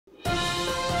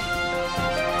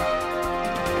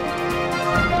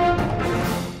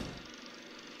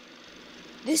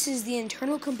This is the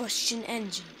internal combustion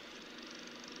engine.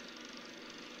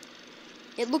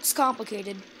 It looks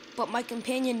complicated, but my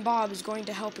companion Bob is going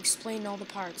to help explain all the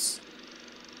parts.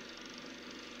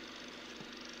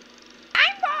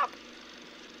 I'm Bob!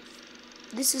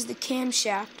 This is the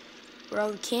camshaft, where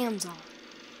all the cams are.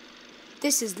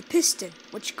 This is the piston,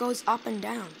 which goes up and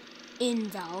down. In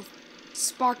valve,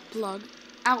 spark plug,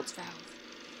 out valve.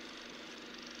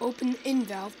 Open the in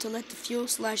valve to let the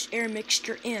fuel/air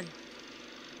mixture in.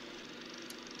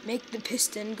 Make the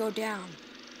piston go down.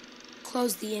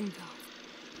 Close the in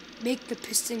valve. Make the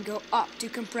piston go up to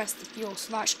compress the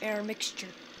fuel/air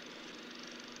mixture.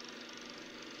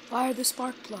 Fire the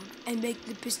spark plug and make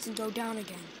the piston go down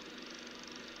again.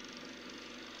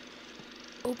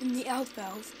 Open the out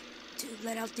valve to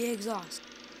let out the exhaust.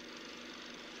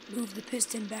 Move the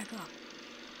piston back up.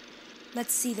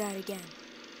 Let's see that again.